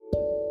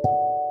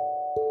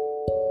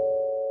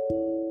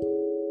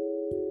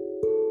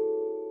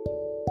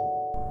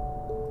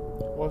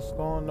What's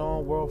going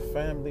on, world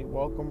family?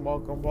 Welcome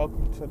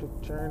to the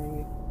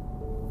Journey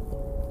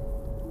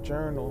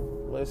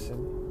Journal. Listen,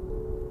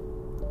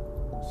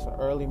 it's an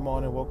early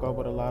morning. Woke up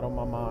with a lot on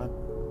my mind.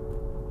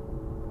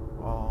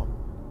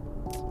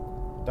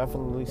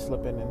 Definitely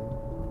slipping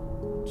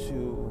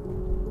into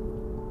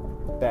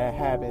bad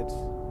habits.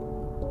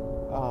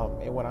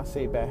 And when I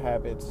say bad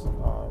habits,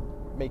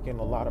 making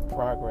a lot of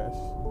progress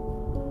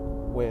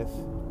with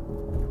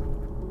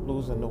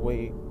losing the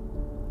weight.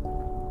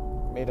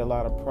 Made a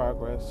lot of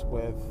progress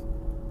with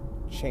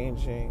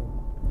changing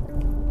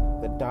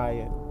the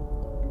diet,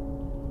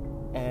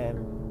 and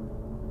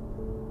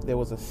there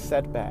was a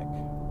setback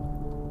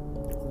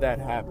that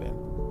happened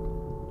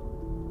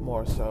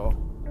more so,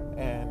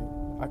 and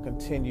I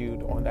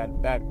continued on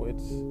that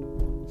backwards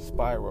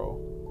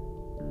spiral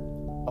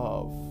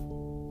of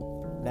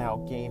now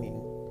gaining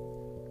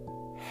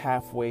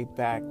halfway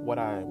back what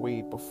I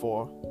weighed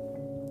before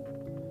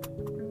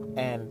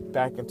and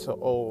back into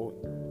old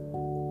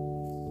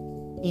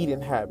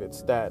eating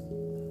habits that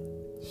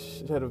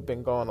should have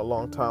been gone a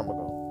long time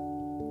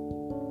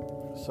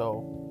ago.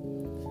 So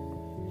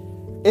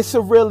it's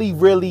a really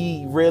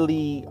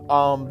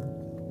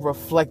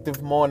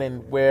reflective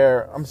morning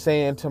where I'm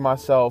saying to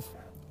myself,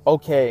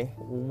 okay,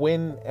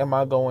 when am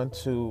I going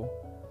to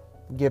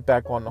get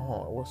back on the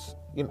horse?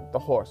 The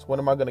horse. When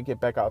am I going to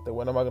get back out there?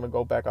 When am I going to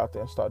go back out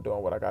there and start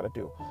doing what I got to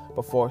do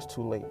before it's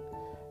too late?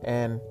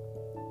 And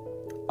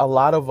a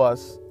lot of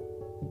us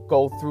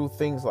go through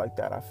things like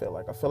that. I feel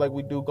like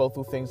we do go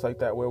through things like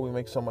that where we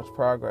make so much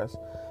progress,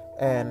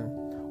 and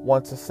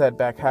once a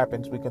setback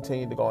happens, we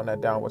continue to go in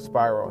that downward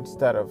spiral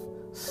instead of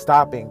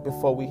stopping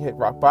before we hit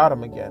rock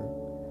bottom again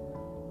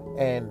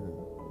and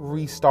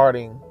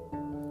restarting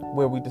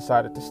where we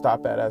decided to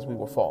stop at as we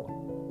were falling.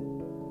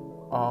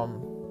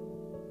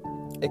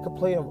 It could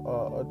play a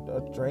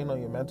drain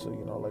on your mental.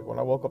 Like when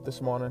I woke up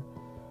this morning,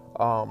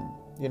 I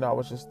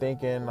was just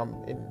thinking,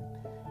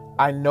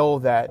 I know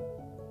that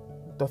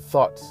the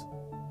thoughts,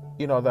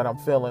 that I'm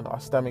feeling are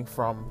stemming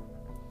from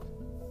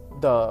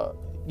the,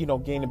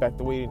 gaining back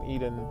the weight and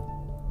eating,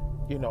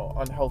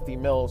 unhealthy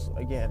meals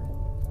again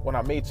when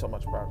I made so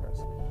much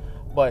progress.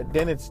 But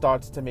then it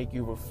starts to make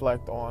you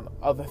reflect on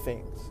other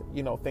things,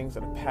 things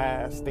in the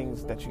past,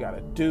 things that you got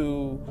to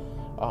do,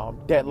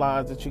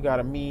 deadlines that you got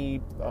to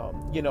meet,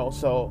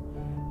 so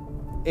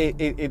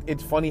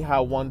it's funny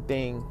how one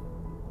thing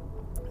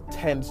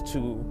tends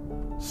to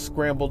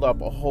scramble up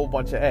a whole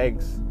bunch of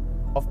eggs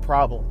of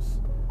problems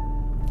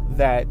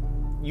that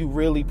you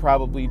really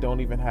probably don't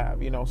even have,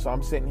 So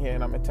I'm sitting here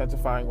and I'm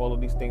intensifying all of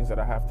these things that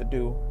I have to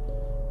do,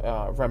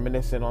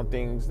 reminiscing on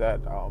things that,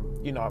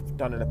 I've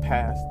done in the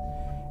past.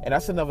 And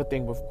that's another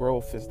thing with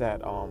growth is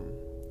that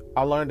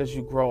I learned as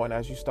you grow and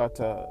as you start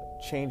to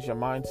change your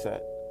mindset,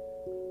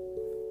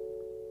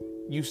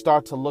 you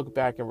start to look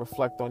back and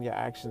reflect on your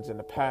actions in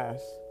the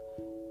past,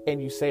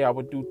 and you say, I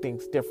would do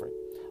things different.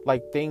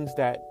 Like things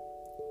that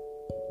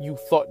you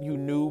thought you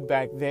knew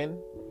back then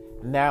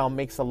now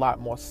makes a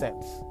lot more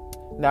sense.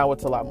 Now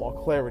it's a lot more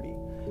clarity.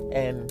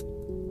 And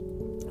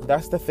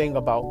that's the thing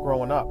about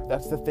growing up.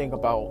 That's the thing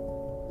about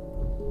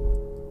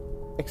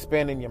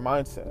expanding your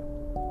mindset.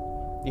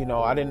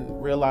 I didn't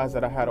realize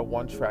that I had a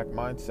one-track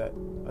mindset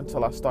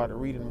until I started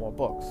reading more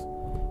books,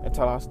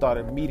 until I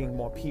started meeting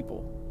more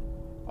people.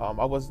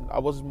 I was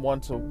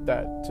one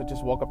to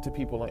just walk up to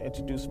people and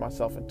introduce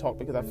myself and talk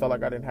because I felt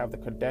like I didn't have the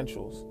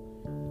credentials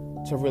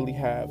to really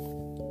have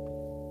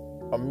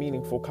a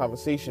meaningful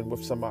conversation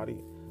with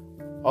somebody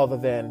other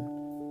than,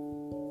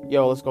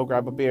 let's go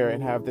grab a beer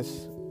and have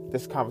this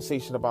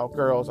conversation about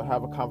girls or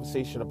have a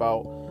conversation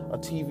about a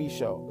TV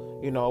show.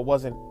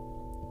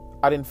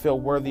 I didn't feel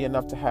worthy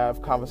enough to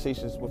have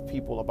conversations with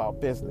people about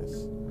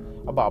business,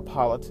 about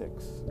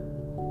politics.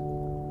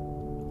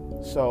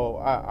 So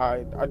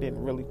I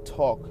didn't really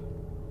talk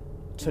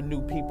to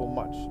new people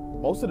much.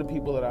 Most of the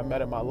people that I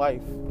met in my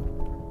life,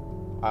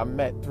 I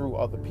met through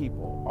other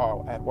people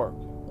or at work.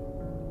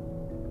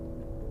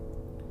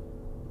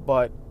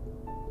 But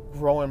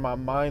growing my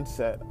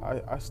mindset,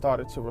 I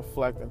started to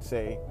reflect and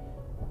say,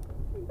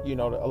 a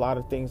lot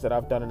of things that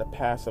I've done in the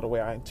past or the way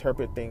I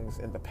interpret things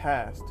in the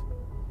past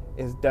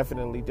is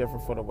definitely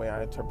different from the way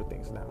I interpret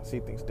things now. I see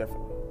things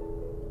differently.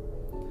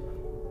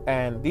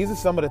 And these are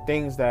some of the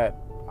things that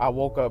I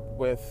woke up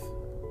with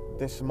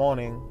this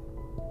morning,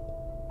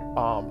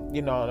 and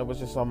it was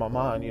just on my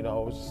mind, it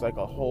was just like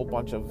a whole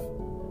bunch of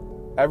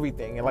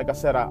everything. And like I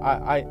said,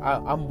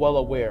 I'm well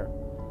aware,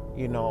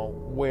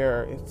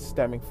 where it's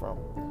stemming from.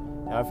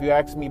 Now, if you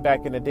asked me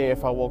back in the day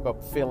if I woke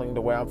up feeling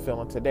the way I'm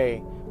feeling today,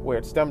 where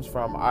it stems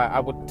from, I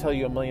would tell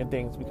you a million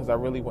things because I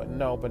really wouldn't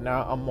know. But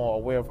now I'm more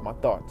aware of my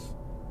thoughts.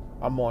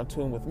 I'm more in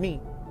tune with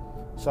me.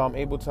 So I'm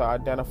able to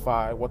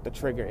identify what the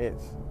trigger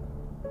is.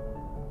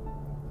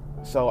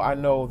 So I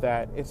know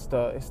that it's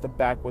the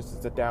backwards,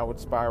 it's the downward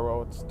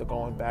spiral, it's the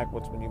going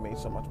backwards when you made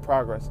so much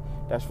progress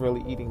that's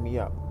really eating me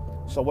up.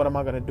 So what am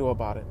I going to do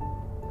about it?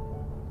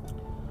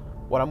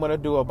 What I'm going to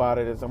do about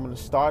it is I'm going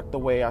to start the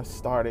way I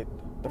started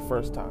the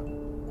first time.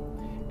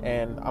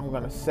 And I'm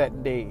going to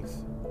set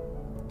days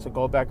to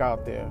go back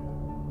out there,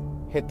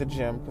 hit the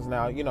gym, because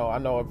now, I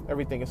know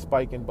everything is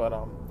spiking, but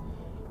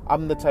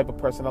I'm the type of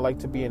person I like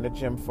to be in the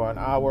gym for an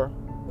hour.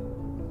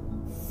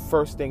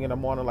 First thing in the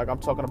morning, like I'm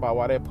talking about,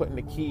 while they're putting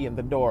the key in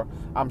the door,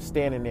 I'm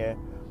standing there,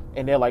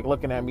 and they're like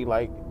looking at me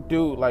like,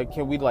 dude, like,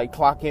 can we like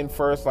clock in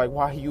first? Like,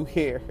 why are you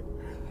here?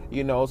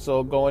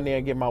 So go in there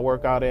and get my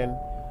workout in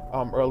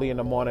early in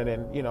the morning,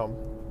 and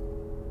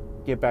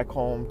get back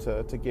home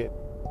to get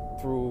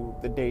through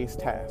the day's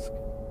task.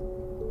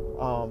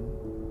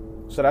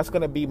 So that's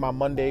gonna be my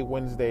Monday,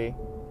 Wednesday,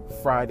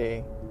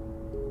 Friday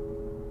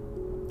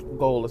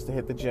goal, is to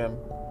hit the gym.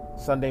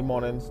 Sunday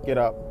mornings, get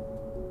up,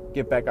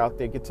 get back out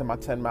there, get to my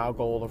 10-mile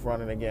goal of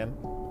running again.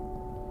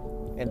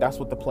 And that's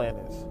what the plan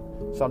is.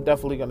 So I'm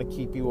definitely going to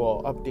keep you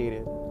all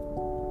updated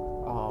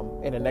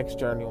in the next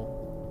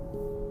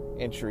journal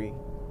entry.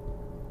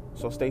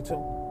 So stay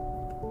tuned.